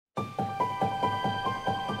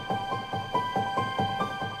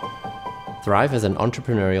Thrive has an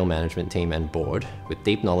entrepreneurial management team and board with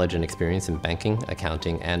deep knowledge and experience in banking,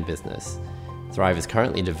 accounting, and business. Thrive is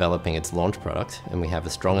currently developing its launch product, and we have a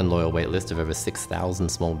strong and loyal waitlist of over 6,000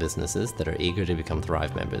 small businesses that are eager to become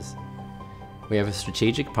Thrive members. We have a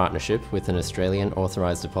strategic partnership with an Australian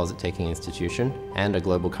authorised deposit-taking institution and a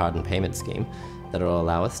global card and payment scheme that will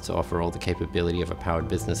allow us to offer all the capability of a powered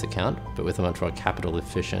business account, but with a much more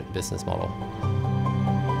capital-efficient business model.